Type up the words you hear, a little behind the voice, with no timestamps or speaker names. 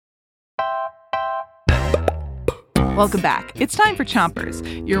Welcome back. It's time for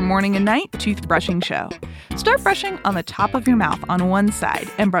Chompers, your morning and night toothbrushing show. Start brushing on the top of your mouth on one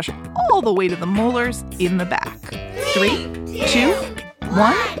side and brush all the way to the molars in the back. 3, 2,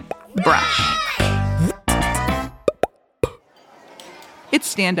 1, brush. It's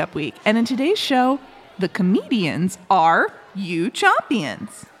Stand-Up Week, and in today's show, the comedians are you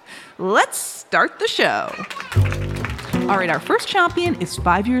Chompions. Let's start the show. All right, our first Chompion is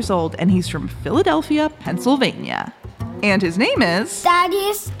 5 years old, and he's from Philadelphia, Pennsylvania. And his name is...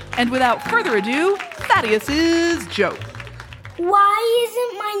 Thaddeus. And without further ado, Thaddeus's joke. Why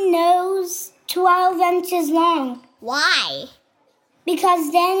isn't my nose 12 inches long? Why?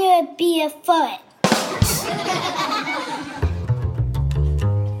 Because then it would be a foot.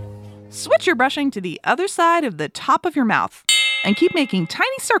 Switch your brushing to the other side of the top of your mouth and keep making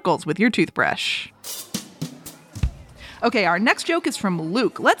tiny circles with your toothbrush. Okay, our next joke is from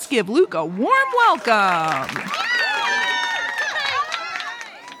Luke. Let's give Luke a warm welcome.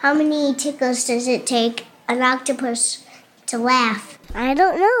 How many tickles does it take an octopus to laugh? I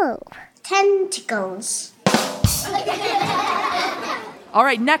don't know. 10 tickles. All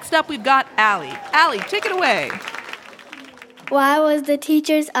right, next up we've got Allie. Allie, take it away. Why was the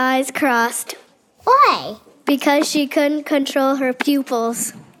teacher's eyes crossed? Why? Because she couldn't control her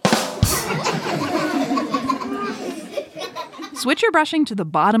pupils. Switch your brushing to the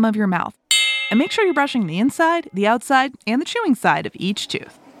bottom of your mouth and make sure you're brushing the inside, the outside, and the chewing side of each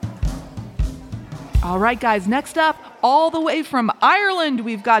tooth. All right, guys, next up, all the way from Ireland,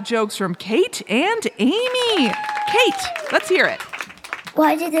 we've got jokes from Kate and Amy. Kate, let's hear it.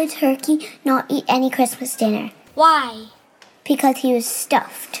 Why did the turkey not eat any Christmas dinner? Why? Because he was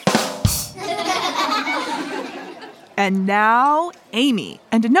stuffed. And now, Amy.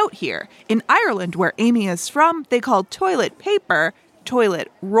 And a note here, in Ireland, where Amy is from, they call toilet paper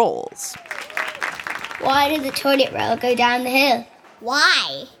toilet rolls. Why did the toilet roll go down the hill?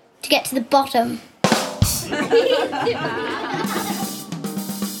 Why? To get to the bottom.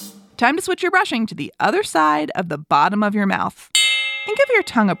 Time to switch your brushing to the other side of the bottom of your mouth. And give your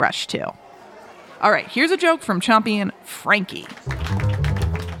tongue a brush, too. All right, here's a joke from Chompion Frankie.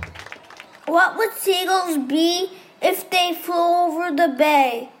 What would seagulls be if they flew over the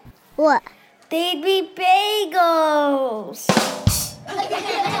bay? What? They'd be bagels.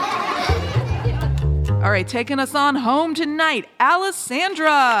 All right, taking us on home tonight,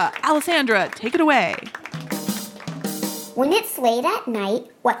 Alessandra. Alessandra, take it away. When it's late at night,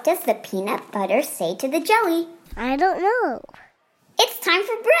 what does the peanut butter say to the jelly? I don't know. It's time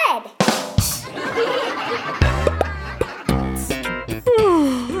for bread.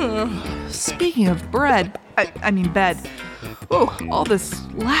 Speaking of bread, I mean bed. Oh, all this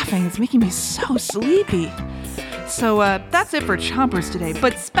laughing is making me so sleepy. So that's it for Chompers today,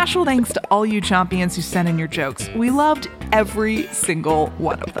 but special thanks to all you Chompions who sent in your jokes. We loved every single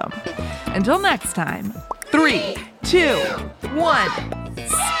one of them. Until next time, 3, 2, 1,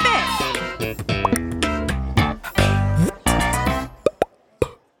 spit!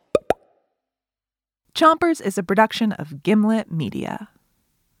 Chompers is a production of Gimlet Media.